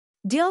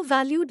Dear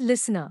valued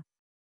listener,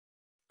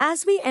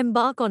 as we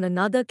embark on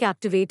another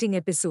captivating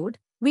episode,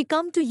 we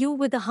come to you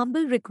with a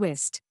humble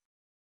request.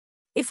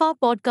 If our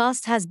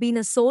podcast has been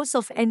a source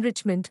of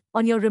enrichment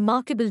on your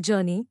remarkable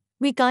journey,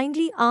 we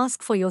kindly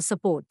ask for your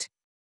support.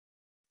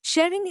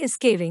 Sharing is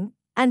caring,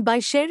 and by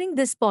sharing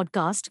this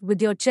podcast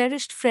with your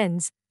cherished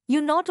friends,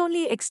 you not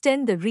only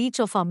extend the reach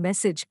of our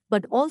message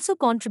but also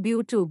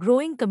contribute to a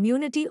growing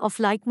community of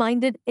like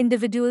minded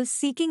individuals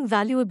seeking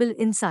valuable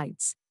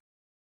insights.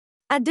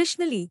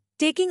 Additionally,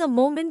 taking a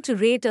moment to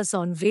rate us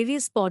on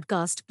various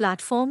podcast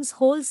platforms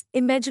holds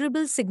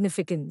immeasurable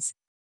significance.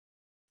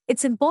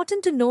 It's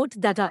important to note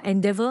that our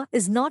endeavor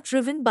is not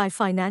driven by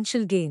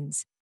financial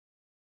gains.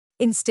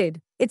 Instead,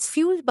 it's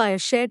fueled by a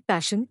shared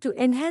passion to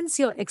enhance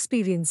your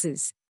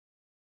experiences.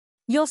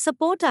 Your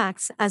support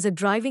acts as a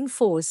driving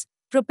force,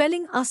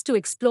 propelling us to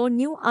explore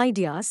new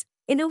ideas,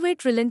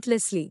 innovate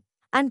relentlessly,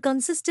 and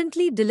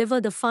consistently deliver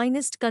the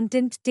finest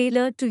content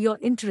tailored to your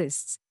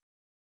interests.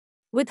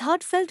 With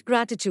heartfelt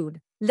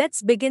gratitude,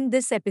 let's begin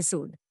this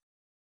episode.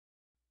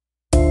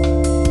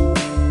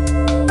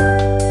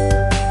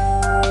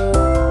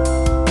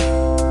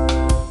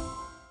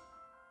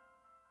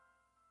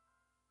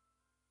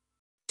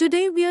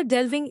 Today we are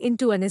delving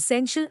into an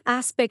essential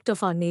aspect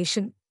of our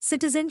nation,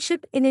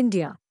 citizenship in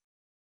India.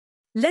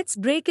 Let's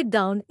break it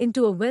down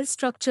into a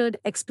well-structured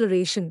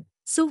exploration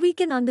so we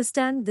can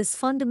understand this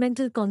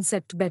fundamental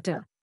concept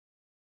better.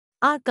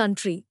 Our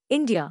country,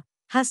 India,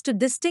 has two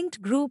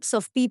distinct groups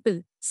of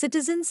people,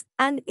 citizens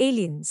and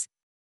aliens.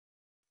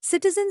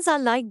 Citizens are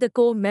like the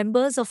core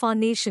members of our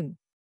nation.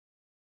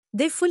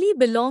 They fully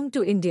belong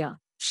to India,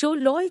 show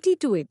loyalty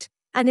to it,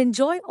 and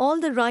enjoy all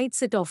the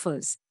rights it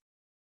offers.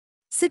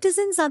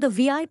 Citizens are the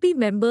VIP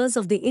members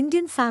of the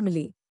Indian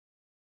family.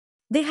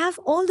 They have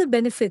all the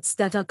benefits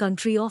that our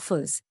country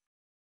offers.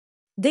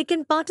 They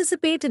can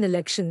participate in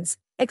elections,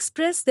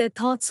 express their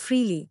thoughts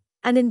freely,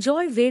 and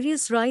enjoy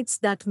various rights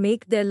that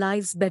make their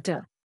lives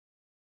better.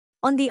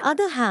 On the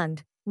other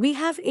hand, we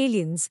have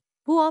aliens,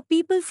 who are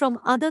people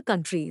from other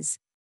countries.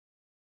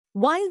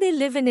 While they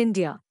live in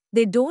India,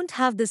 they don't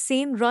have the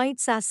same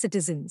rights as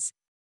citizens.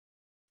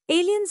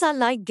 Aliens are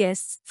like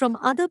guests from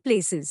other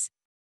places.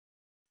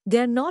 They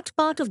are not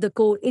part of the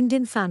core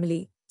Indian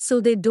family, so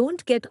they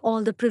don't get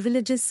all the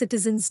privileges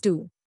citizens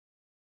do.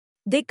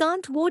 They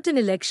can't vote in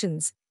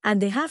elections,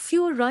 and they have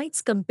fewer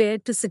rights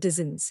compared to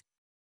citizens.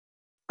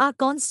 Our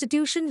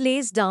constitution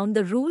lays down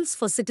the rules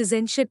for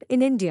citizenship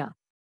in India.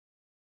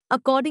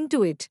 According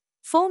to it,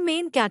 four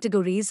main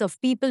categories of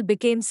people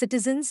became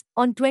citizens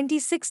on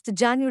 26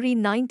 January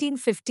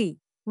 1950,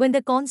 when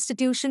the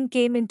constitution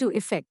came into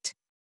effect.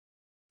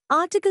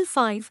 Article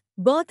 5,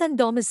 Birth and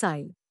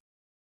Domicile.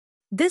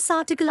 This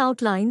article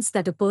outlines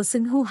that a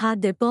person who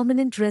had their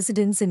permanent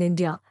residence in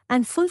India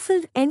and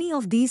fulfilled any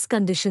of these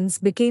conditions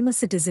became a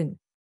citizen.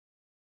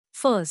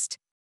 First,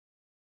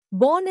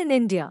 born in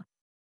India.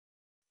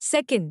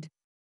 Second,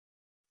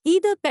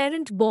 either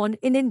parent born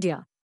in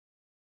India.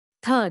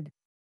 Third,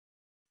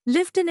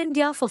 lived in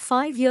India for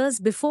 5 years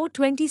before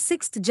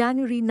 26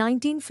 January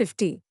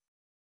 1950.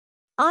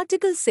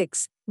 Article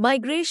 6,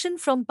 Migration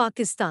from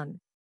Pakistan.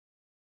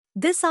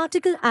 This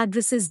article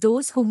addresses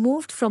those who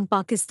moved from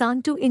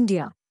Pakistan to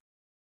India.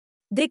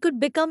 They could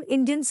become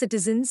Indian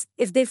citizens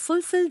if they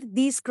fulfilled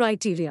these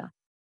criteria.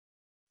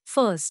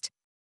 First,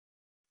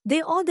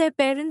 they or their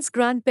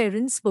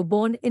grandparents were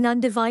born in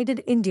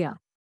undivided India.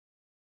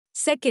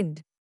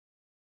 Second,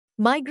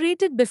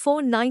 migrated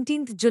before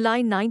 19th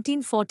July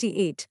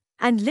 1948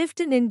 and lived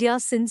in India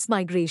since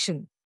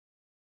migration.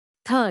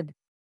 Third,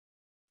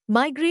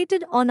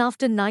 migrated on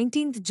after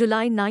 19th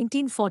July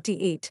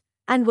 1948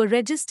 and were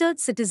registered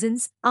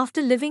citizens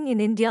after living in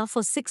India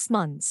for 6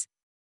 months.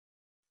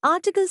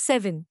 Article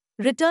 7,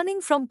 Returning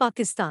from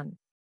Pakistan.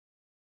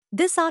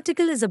 This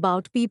article is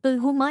about people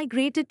who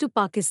migrated to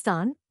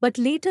Pakistan but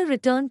later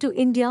returned to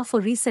India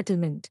for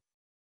resettlement.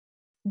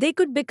 They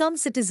could become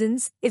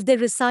citizens if they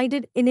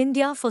resided in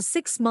India for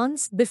 6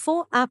 months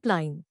before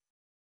applying.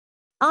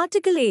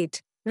 Article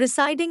 8,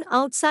 Residing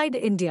Outside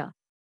India.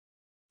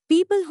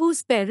 People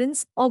whose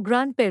parents or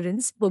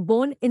grandparents were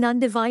born in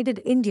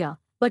undivided India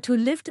but who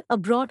lived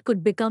abroad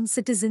could become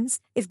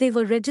citizens if they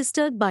were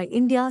registered by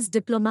India's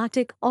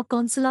diplomatic or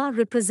consular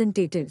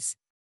representatives.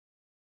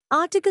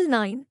 Article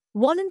 9,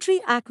 Voluntary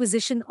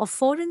Acquisition of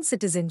Foreign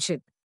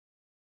Citizenship.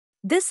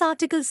 This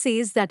article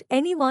says that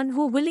anyone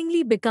who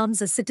willingly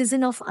becomes a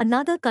citizen of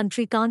another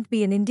country can't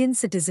be an Indian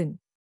citizen.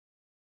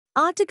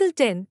 Article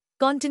 10,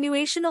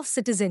 Continuation of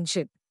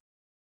Citizenship.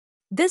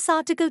 This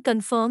article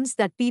confirms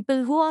that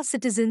people who are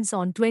citizens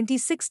on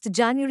 26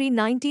 January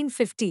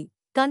 1950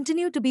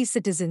 continue to be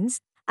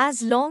citizens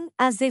as long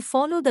as they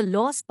follow the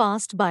laws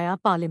passed by our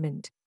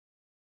Parliament.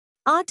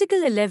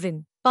 Article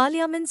 11,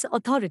 Parliament's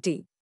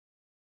Authority.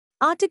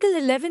 Article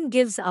 11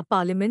 gives our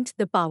Parliament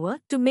the power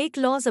to make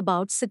laws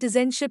about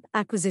citizenship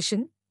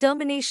acquisition,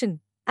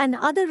 termination, and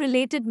other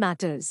related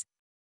matters.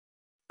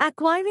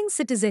 Acquiring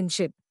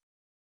Citizenship.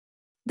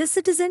 The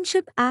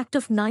Citizenship Act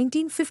of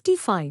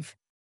 1955.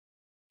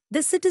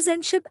 The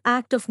Citizenship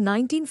Act of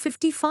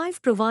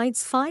 1955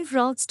 provides 5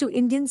 routes to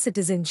Indian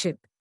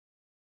citizenship.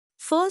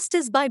 First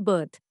is by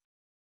birth.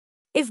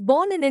 If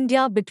born in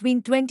India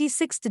between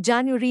 26th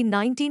January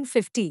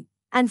 1950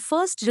 and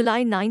 1st July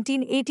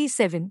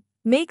 1987,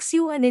 makes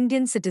you an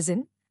Indian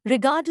citizen,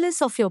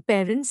 regardless of your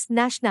parents'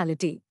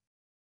 nationality.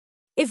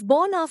 If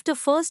born after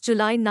 1st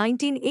July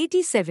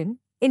 1987,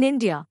 in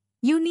India,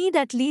 you need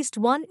at least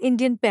one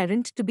Indian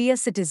parent to be a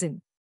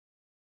citizen.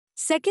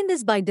 Second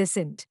is by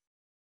descent.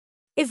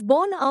 If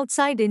born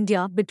outside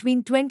India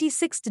between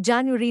 26th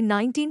January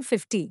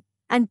 1950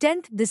 and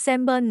 10th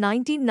December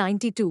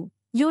 1992,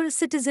 you're a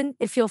citizen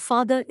if your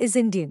father is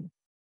Indian.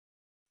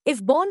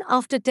 If born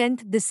after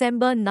 10th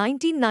December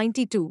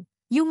 1992,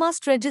 you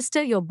must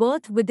register your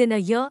birth within a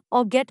year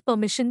or get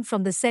permission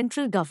from the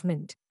central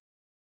government.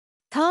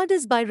 Third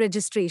is by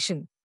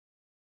registration.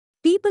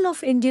 People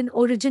of Indian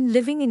origin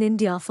living in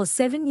India for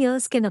 7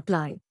 years can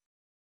apply.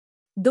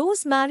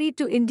 Those married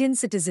to Indian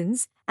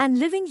citizens and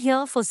living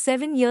here for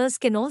 7 years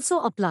can also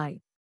apply.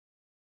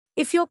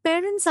 If your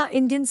parents are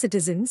Indian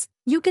citizens,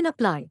 you can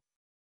apply.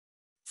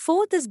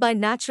 Fourth is by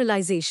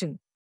naturalization.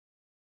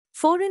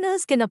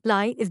 Foreigners can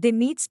apply if they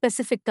meet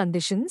specific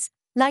conditions,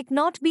 like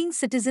not being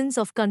citizens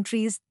of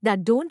countries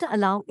that don't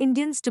allow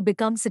Indians to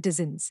become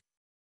citizens.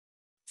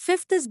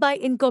 Fifth is by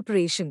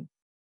incorporation.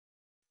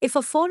 If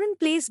a foreign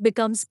place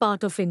becomes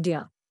part of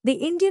India, the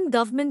Indian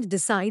government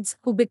decides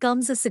who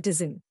becomes a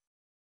citizen.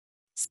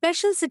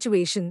 Special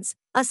situations,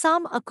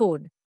 Assam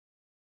Accord.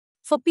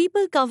 For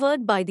people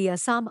covered by the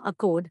Assam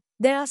Accord,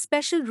 there are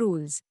special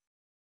rules.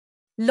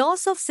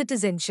 Loss of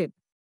citizenship.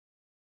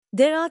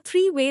 There are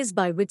 3 ways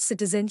by which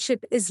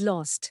citizenship is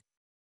lost.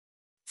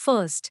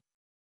 First,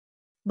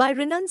 by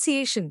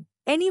renunciation,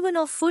 anyone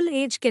of full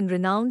age can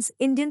renounce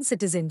Indian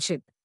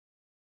citizenship.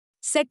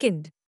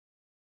 Second,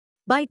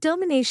 by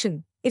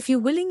termination, if you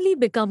willingly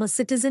become a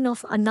citizen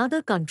of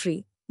another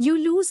country, you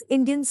lose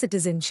Indian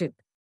citizenship.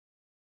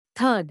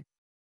 Third,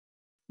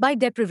 by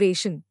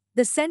deprivation,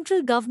 the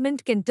central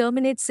government can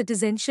terminate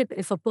citizenship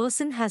if a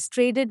person has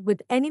traded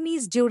with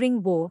enemies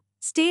during war,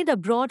 stayed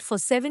abroad for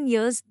 7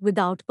 years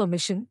without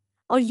permission,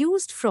 or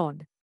used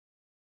fraud.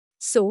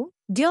 So,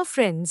 dear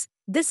friends,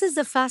 this is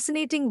the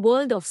fascinating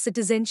world of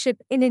citizenship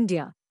in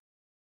India.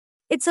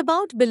 It's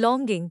about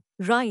belonging,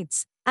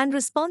 rights, and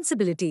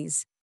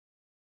responsibilities.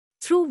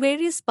 Through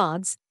various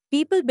paths,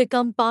 people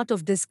become part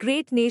of this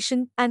great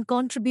nation and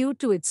contribute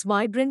to its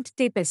vibrant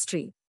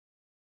tapestry.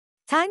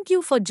 Thank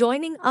you for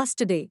joining us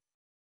today.